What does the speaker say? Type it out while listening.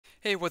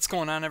Hey, what's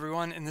going on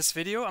everyone? In this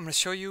video, I'm going to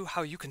show you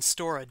how you can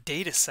store a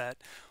data set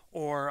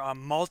or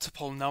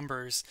multiple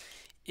numbers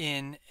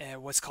in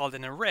what's called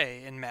an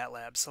array in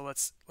MATLAB. So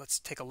let's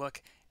take a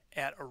look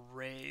at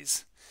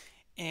arrays.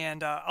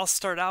 And I'll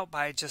start out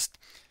by just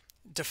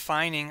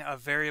defining a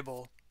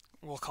variable,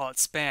 we'll call it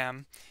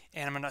spam,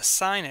 and I'm going to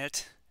assign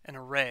it an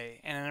array.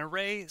 And an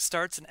array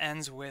starts and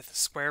ends with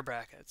square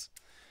brackets.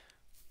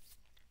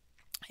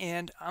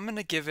 And I'm going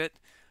to give it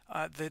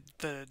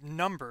the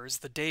numbers,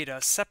 the data,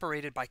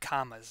 separated by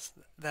commas.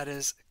 That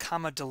is,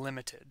 comma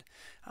delimited.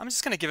 I'm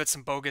just going to give it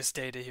some bogus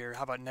data here.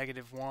 How about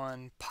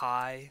 -1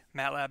 pi?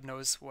 MATLAB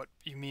knows what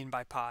you mean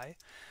by pi.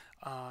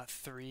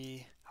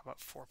 3, how about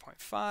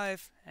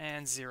 4.5,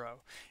 and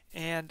 0.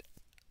 And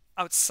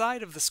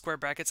outside of the square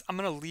brackets, I'm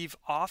going to leave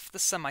off the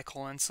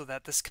semicolon so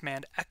that this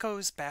command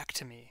echoes back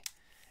to me.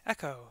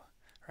 Echo,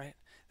 right?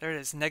 There it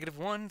is,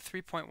 -1,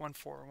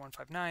 3.14,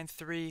 159,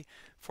 3,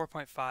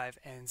 4.5,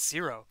 and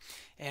 0.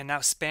 And now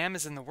spam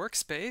is in the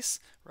workspace,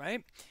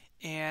 right?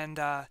 And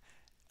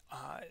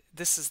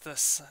this is the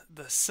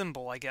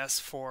symbol, I guess,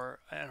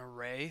 for an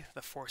array,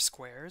 the 4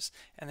 squares.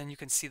 And then you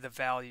can see the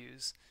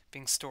values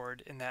being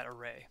stored in that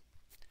array.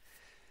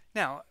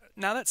 Now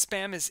that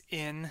spam is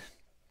in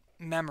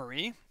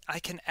memory,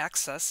 I can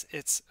access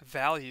its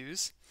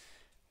values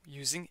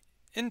using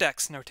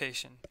index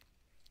notation.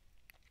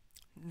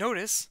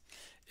 Notice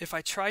if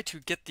I try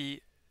to get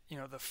the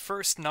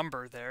first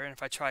number there, and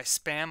if I try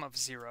spam of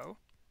 0,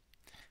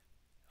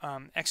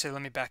 actually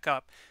let me back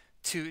up.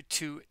 To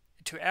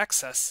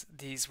access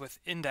these with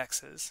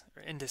indexes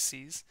or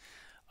indices,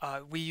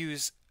 we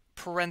use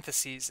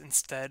parentheses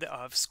instead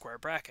of square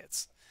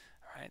brackets.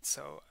 All right,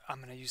 so I'm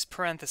going to use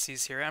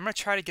parentheses here. I'm going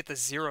to try to get the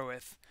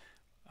 0th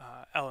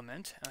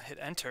element. I'll hit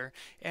enter,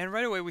 and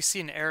right away we see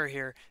an error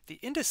here. The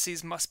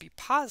indices must be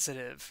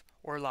positive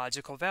or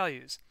logical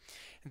values.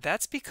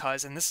 That's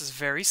because, and this is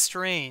very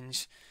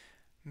strange,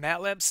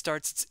 MATLAB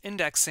starts its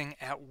indexing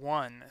at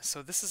 1.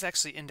 So this is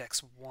actually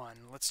index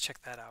 1. Let's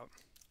check that out.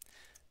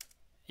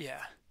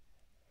 Yeah,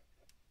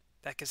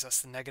 that gives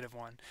us the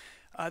 -1.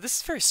 This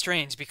is very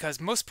strange because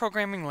most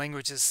programming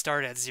languages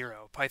start at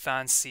 0.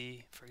 Python,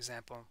 C, for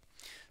example,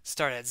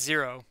 start at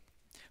 0.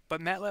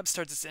 But MATLAB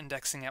starts its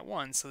indexing at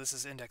 1. So this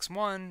is index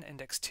 1,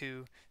 index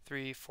 2,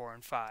 3, 4,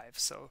 and 5.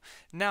 So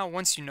now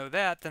once you know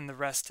that, then the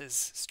rest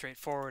is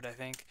straightforward, I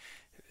think.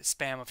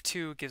 Spam of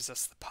 2 gives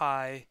us the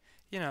pi.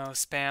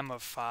 Spam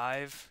of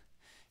 5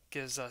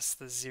 gives us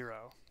the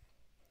 0.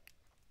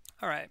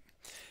 All right.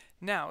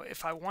 Now,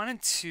 if I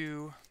wanted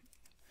to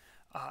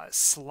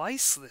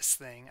slice this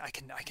thing, I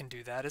can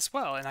do that as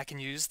well, and I can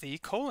use the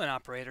colon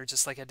operator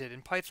just like I did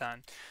in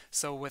Python.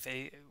 So with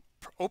a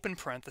open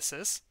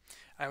parenthesis,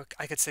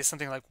 I could say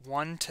something like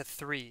 1 to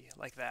 3,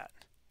 like that.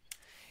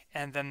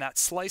 And then that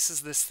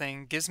slices this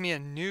thing, gives me a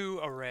new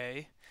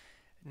array,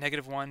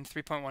 -1,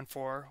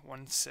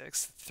 3.14,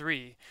 16,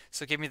 3.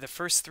 So it gave me the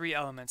first 3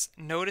 elements.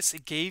 Notice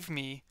it gave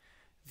me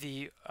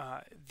the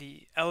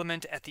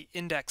element at the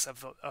index of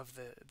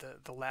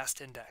the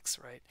last index,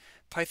 right?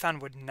 Python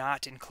would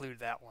not include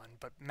that one,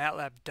 but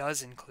MATLAB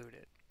does include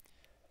it.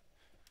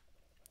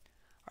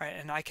 All right,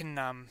 and I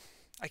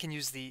can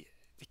use the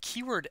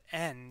keyword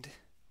end,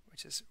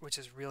 which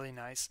is really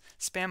nice.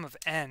 Spam of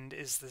end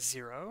is the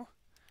 0,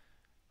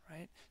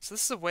 right? So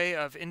this is a way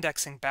of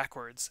indexing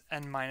backwards.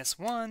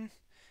 n-1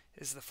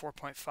 is the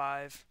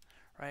 4.5,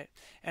 right?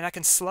 And I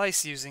can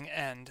slice using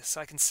end. So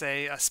I can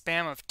say a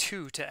spam of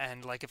 2 to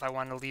end, like if I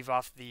want to leave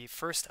off the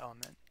first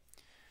element.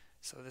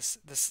 So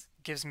this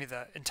gives me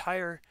the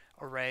entire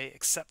array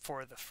except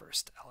for the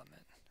first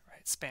element,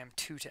 right? Spam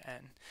 2 to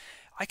end.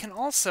 I can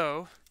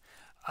also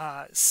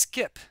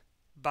skip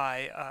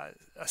by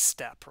a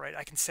step, right?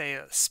 I can say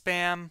a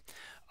spam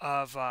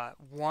of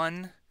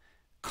 1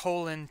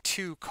 colon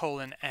 2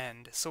 colon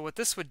end. So what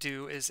this would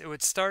do is it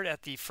would start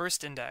at the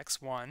first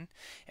index 1,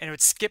 and it would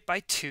skip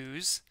by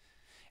 2's,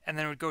 and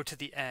then it would go to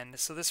the end.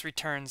 So this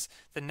returns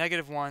the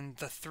 -1,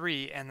 the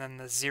 3, and then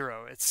the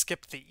 0. It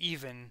skipped the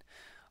even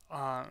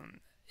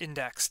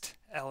indexed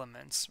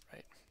elements,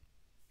 right?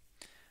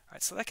 All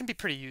right, so that can be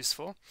pretty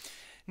useful.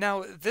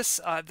 Now this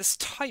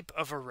type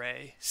of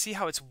array, see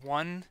how it's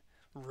one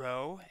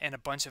row and a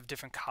bunch of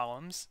different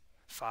columns?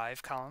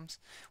 5 columns.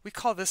 We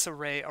call this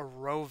array a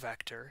row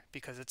vector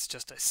because it's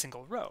just a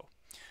single row.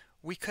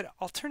 We could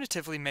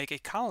alternatively make a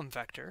column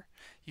vector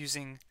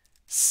using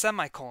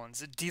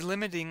semicolons,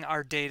 delimiting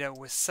our data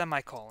with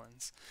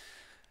semicolons.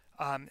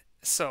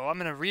 So I'm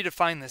going to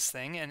redefine this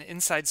thing, and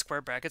inside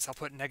square brackets I'll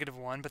put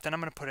 -1, but then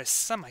I'm going to put a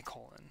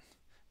semicolon.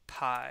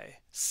 Pi,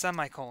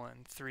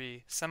 semicolon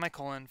 3,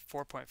 semicolon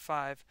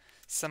 4.5,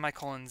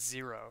 semicolon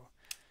 0.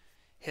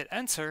 Hit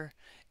enter,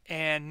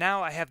 and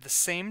now I have the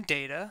same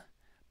data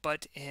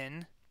but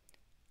in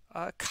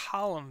a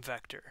column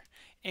vector.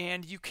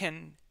 And you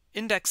can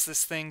index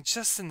this thing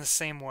just in the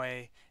same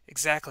way,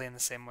 exactly in the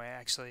same way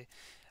actually.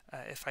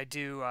 If I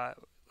do,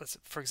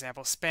 for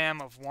example,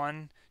 spam of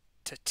 1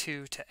 to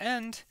 2 to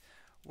end,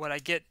 what I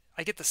get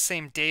the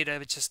same data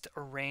but just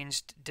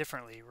arranged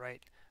differently,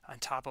 right, on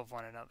top of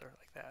one another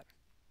like that.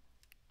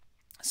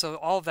 So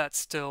all of that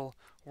still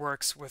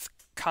works with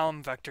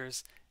column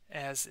vectors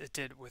as it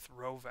did with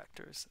row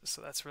vectors.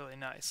 So that's really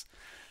nice.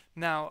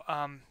 Now,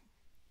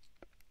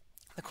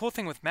 the cool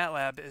thing with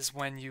MATLAB is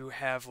when you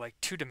have like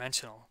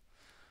two-dimensional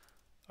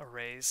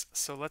arrays.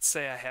 So let's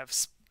say I have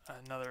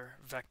another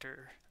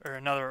vector or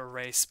another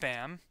array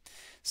spam.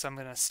 So I'm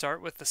going to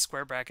start with the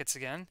square brackets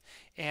again,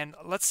 and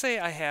let's say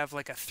I have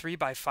like a 3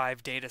 by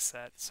 5 data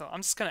set. So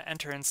I'm just going to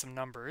enter in some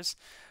numbers,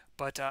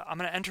 but I'm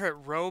going to enter it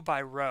row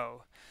by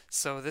row.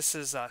 So this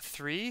is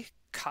 3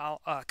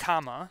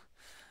 comma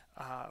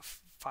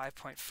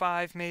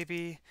 5.5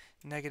 maybe,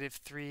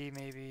 -3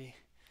 maybe,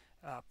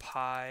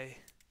 pi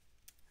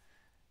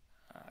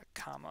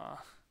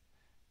comma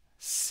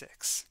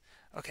 6.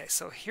 Okay,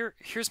 so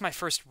here's my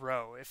first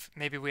row. If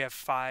maybe we have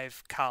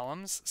 5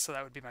 columns, so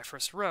that would be my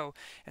first row.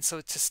 And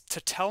so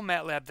to tell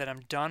MATLAB that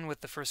I'm done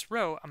with the first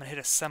row, I'm going to hit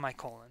a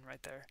semicolon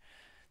right there.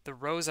 The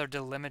rows are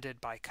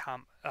delimited by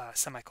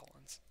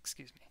semicolons.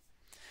 Excuse me.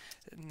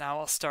 Now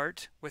I'll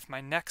start with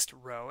my next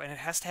row, and it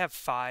has to have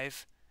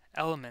 5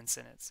 elements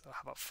in it. So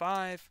how about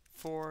 5,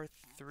 4,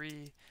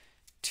 3,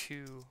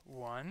 2,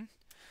 1.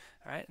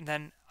 All right, and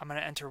then I'm going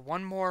to enter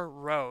one more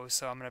row,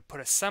 so I'm going to put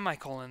a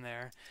semicolon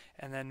there,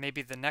 and then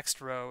maybe the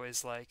next row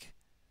is like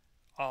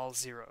all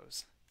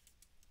zeros.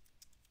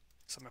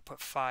 So I'm going to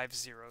put 5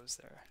 zeros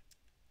there.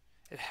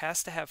 It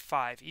has to have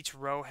 5. Each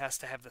row has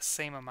to have the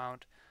same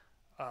amount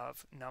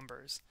of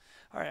numbers.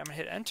 All right, I'm going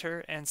to hit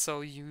enter, and so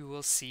you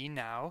will see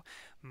now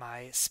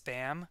my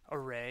spam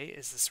array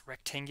is this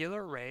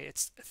rectangular array.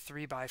 It's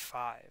 3 by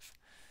 5.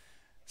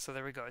 So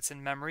there we go. It's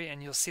in memory,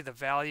 and you'll see the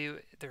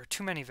value. There are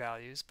too many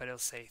values, but it'll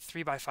say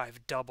 3 by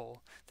 5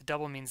 double. The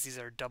double means these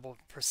are double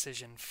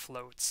precision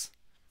floats.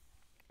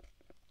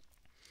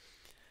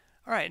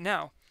 All right,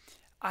 now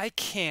I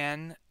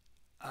can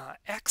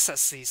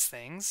access these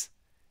things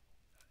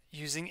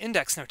using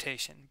index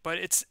notation, but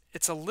it's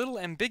a little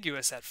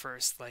ambiguous at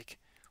first. Like,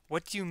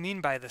 what do you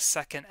mean by the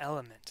second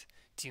element?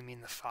 Do you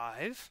mean the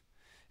 5?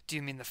 Do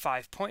you mean the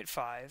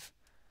 5.5?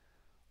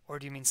 Or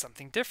do you mean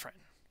something different?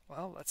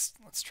 Well, let's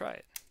try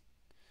it.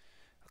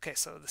 Okay,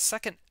 so the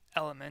second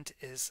element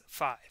is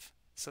 5.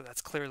 So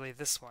that's clearly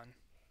this one.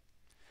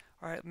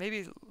 All right,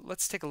 maybe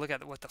let's take a look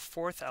at what the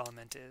fourth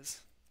element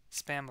is.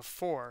 Spam of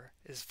 4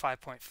 is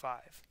 5.5.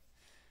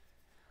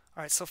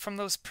 All right, so from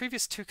those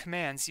previous two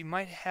commands, you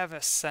might have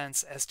a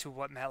sense as to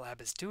what MATLAB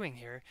is doing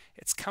here.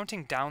 It's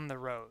counting down the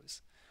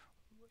rows.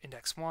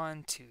 Index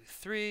 1, 2,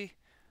 3,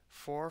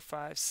 4,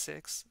 5,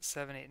 6,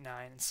 7, 8,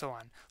 9, and so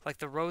on. Like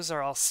the rows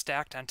are all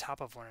stacked on top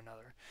of one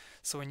another.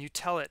 So when you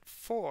tell it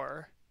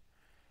 4,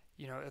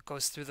 you know, it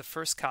goes through the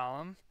first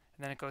column,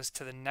 and then it goes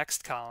to the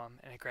next column,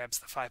 and it grabs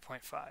the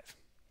 5.5.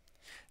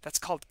 That's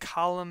called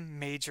column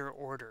major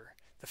order,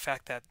 the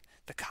fact that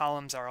the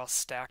columns are all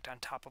stacked on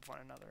top of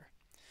one another.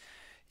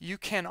 You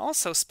can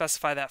also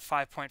specify that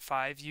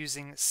 5.5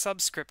 using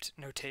subscript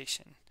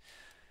notation.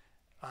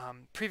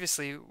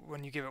 Previously,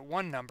 when you give it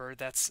one number,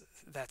 that's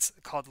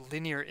called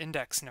linear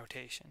index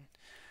notation.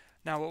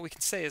 Now what we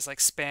can say is like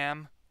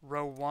spam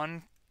row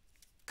 1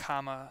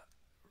 comma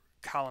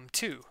column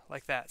 2,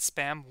 like that.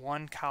 Spam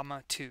 1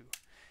 comma 2.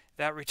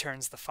 That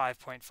returns the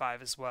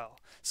 5.5 as well.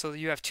 So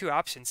you have two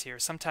options here.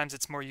 Sometimes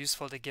it's more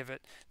useful to give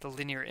it the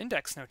linear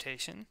index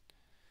notation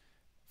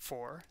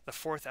for the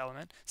fourth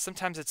element.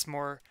 Sometimes it's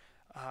more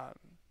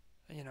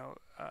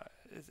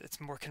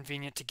it's more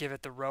convenient to give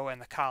it the row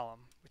and the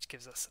column, which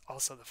gives us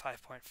also the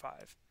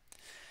 5.5.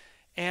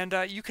 And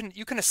you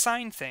can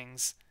assign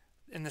things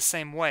in the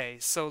same way.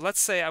 So let's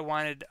say I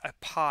wanted a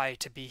pi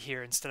to be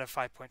here instead of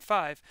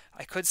 5.5.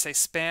 I could say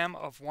spam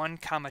of 1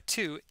 comma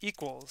 2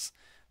 equals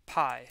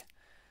pi.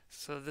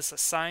 So this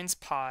assigns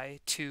pi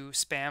to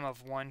spam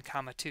of 1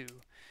 comma 2.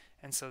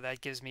 And so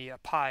that gives me a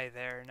pi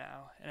there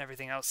now, and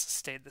everything else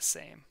stayed the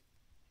same.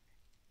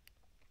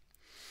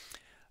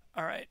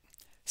 All right,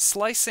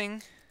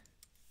 slicing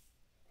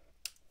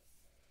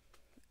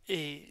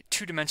a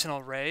two-dimensional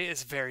array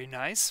is very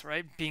nice,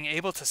 right? Being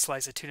able to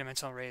slice a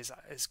two-dimensional array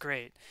is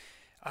great.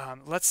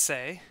 Let's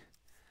say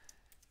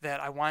that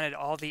I wanted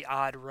all the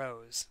odd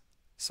rows.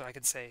 So I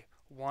could say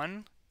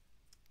 1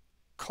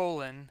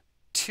 colon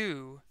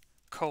 2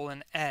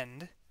 colon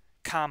end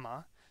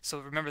comma. So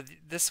remember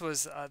this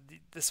was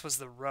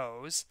the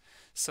rows.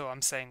 So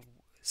I'm saying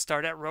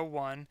start at row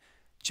 1,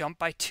 jump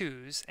by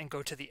 2's, and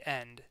go to the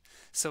end.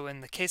 So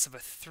in the case of a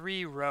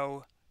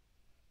 3-row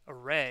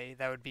array,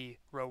 that would be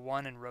row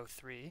 1 and row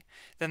 3.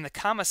 Then the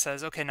comma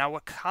says, okay, now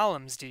what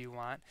columns do you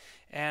want?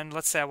 And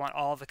let's say I want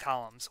all the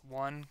columns,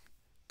 1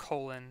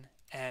 colon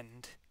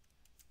end.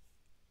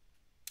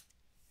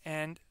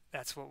 And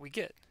that's what we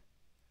get,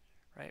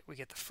 right? We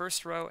get the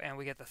first row, and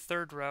we get the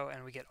third row,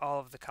 and we get all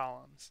of the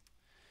columns.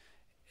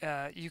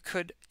 You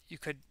could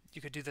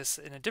do this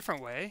in a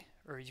different way,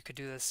 or you could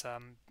do this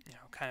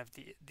kind of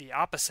the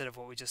opposite of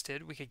what we just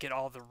did. We could get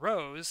all the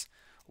rows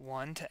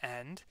 1 to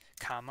end,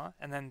 comma,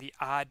 and then the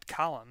odd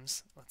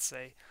columns, let's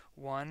say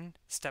 1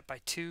 step by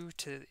 2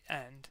 to the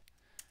end.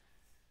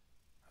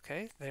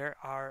 Okay, there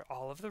are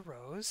all of the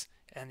rows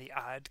and the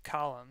odd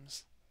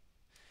columns.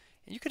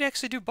 And you could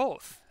actually do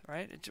both,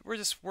 right? We're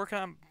just working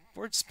on,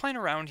 we're just playing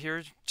around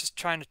here, just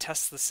trying to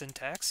test the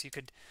syntax. You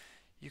could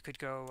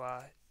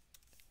go,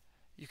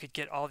 you could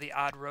get all the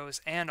odd rows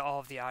and all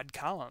of the odd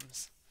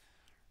columns,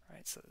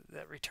 right? So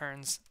that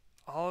returns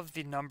all of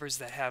the numbers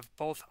that have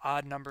both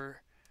odd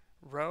number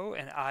row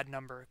and odd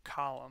number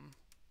column,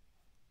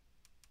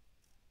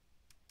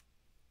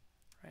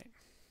 right?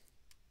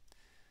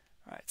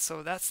 All right,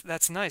 so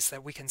that's nice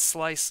that we can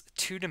slice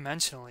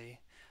two-dimensionally.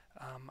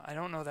 I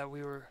don't know that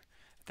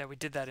we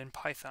did that in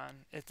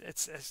Python.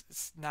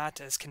 It's not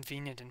as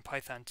convenient in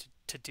Python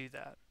to do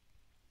that.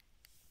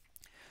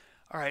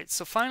 All right,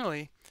 so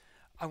finally,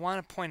 I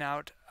want to point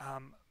out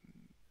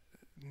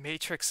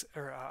matrix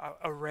or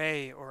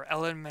array or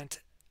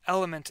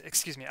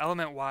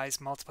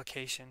element-wise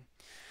multiplication.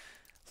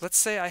 Let's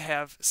say I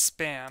have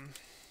spam.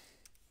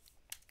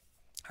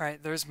 All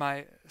right, there's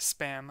my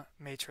spam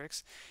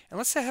matrix. And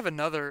let's say I have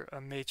another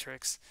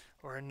matrix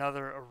or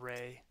another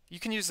array. You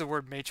can use the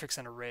word matrix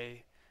and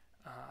array.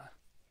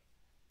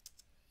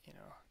 You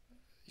know,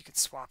 you can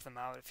swap them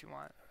out if you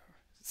want,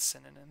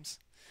 synonyms.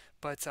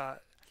 But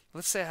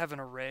let's say I have an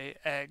array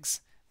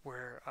eggs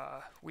where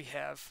we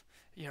have,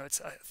 you know, it's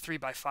a 3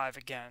 by 5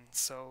 again.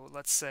 So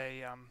let's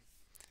say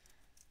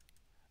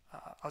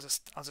I'll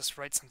just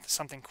write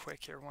something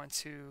quick here. 1,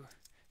 2,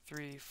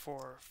 3,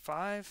 4,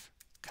 5,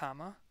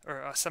 comma,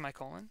 or a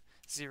semicolon.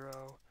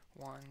 0,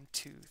 1,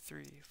 2,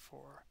 3,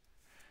 4,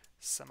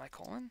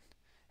 semicolon,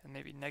 and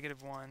maybe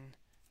 -1,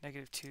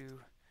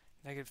 -2,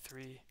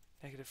 -3,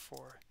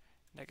 -4,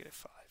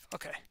 -5.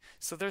 Okay,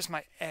 so there's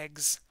my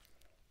eggs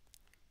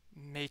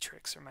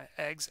matrix or my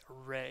eggs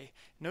array.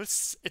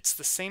 Notice it's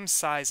the same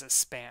size as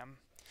spam.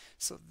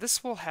 So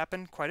this will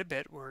happen quite a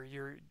bit where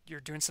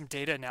you're doing some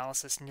data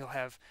analysis and you'll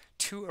have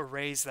two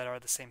arrays that are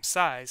the same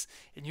size.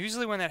 And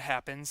usually when that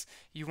happens,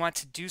 you want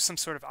to do some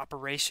sort of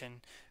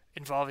operation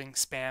involving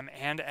spam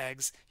and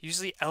eggs,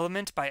 usually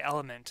element by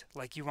element.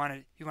 Like you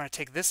want to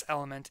take this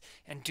element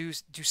and do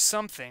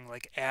something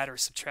like add or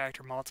subtract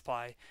or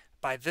multiply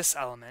by this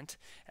element,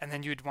 and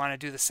then you'd want to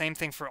do the same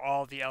thing for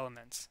all the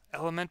elements,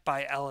 element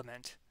by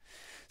element.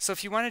 So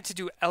if you wanted to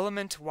do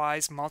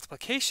element-wise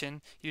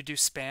multiplication, you do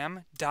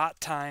spam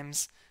dot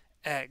times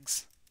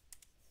eggs.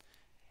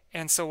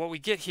 And so what we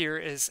get here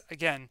is,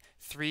 again,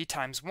 3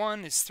 times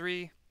 1 is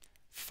 3,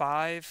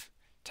 5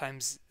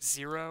 times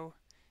 0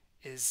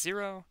 is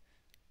 0,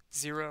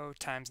 0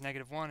 times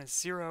 -1 is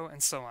 0,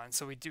 and so on.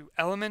 So we do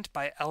element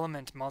by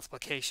element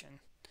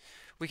multiplication.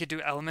 We could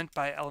do element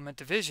by element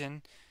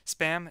division,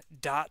 spam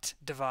dot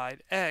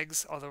divide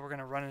eggs, although we're going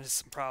to run into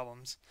some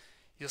problems.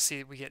 You'll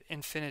see we get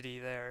infinity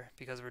there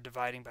because we're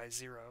dividing by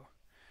 0.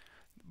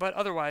 But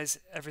otherwise,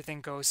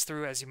 everything goes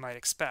through as you might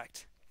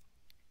expect.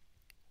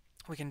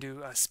 We can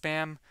do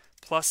spam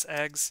plus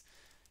eggs.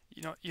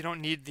 You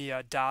don't need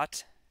the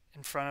dot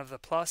in front of the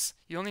plus.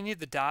 You only need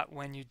the dot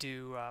when you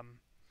do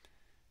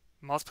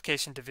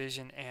multiplication,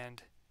 division,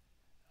 and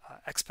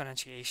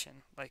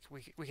exponentiation. Like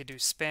we could do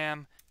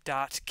spam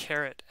dot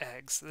caret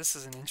eggs. This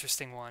is an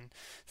interesting one.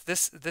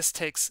 This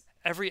takes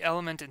every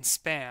element in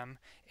spam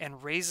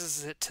and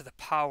raises it to the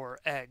power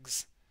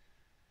eggs.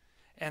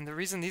 And the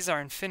reason these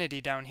are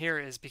infinity down here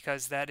is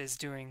because that is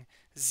doing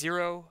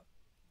 0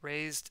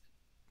 raised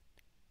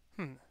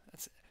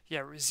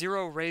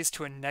 0 raised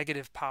to a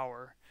negative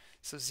power.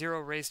 So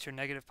 0 raised to a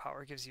negative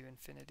power gives you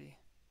infinity.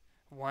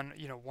 1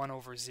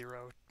 over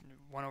 0,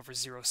 1 over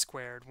 0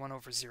 squared, 1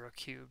 over 0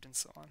 cubed, and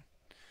so on.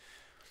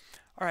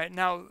 All right,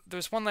 now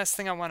there's one last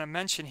thing I want to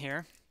mention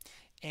here,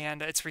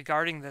 and it's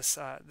regarding this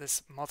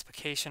this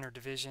multiplication or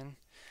division.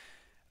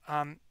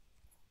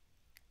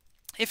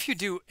 If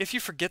you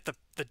forget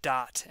the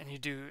dot and you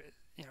do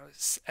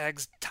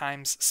eggs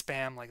times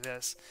spam like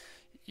this,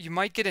 you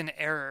might get an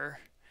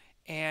error.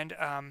 And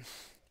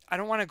I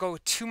don't want to go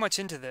too much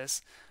into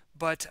this,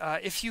 but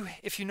if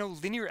you know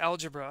linear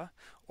algebra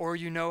or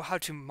you know how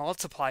to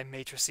multiply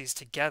matrices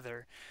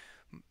together,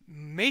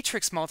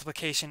 matrix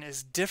multiplication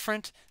is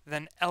different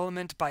than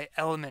element by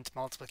element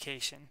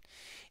multiplication.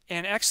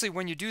 And actually,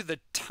 when you do the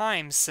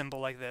times symbol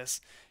like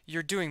this,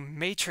 you're doing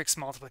matrix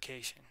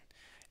multiplication.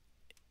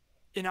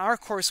 In our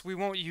course, we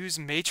won't use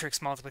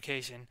matrix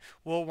multiplication.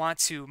 We'll want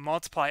to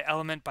multiply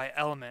element by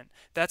element.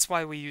 That's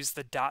why we use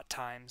the dot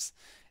times.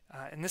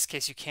 In this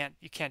case, you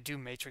can't do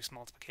matrix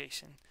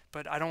multiplication,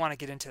 but I don't want to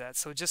get into that.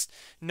 So just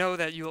know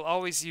that you'll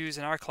always use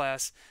in our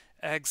class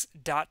eggs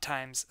dot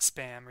times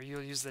spam, or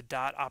you'll use the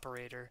dot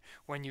operator.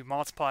 When you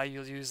multiply,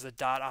 you'll use the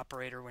dot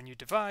operator when you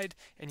divide,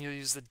 and you'll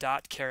use the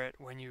dot caret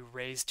when you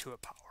raise to a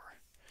power.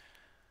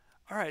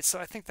 All right, so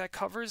I think that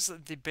covers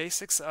the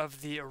basics of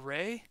the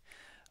array.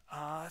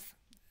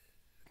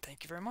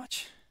 Thank you very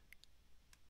much.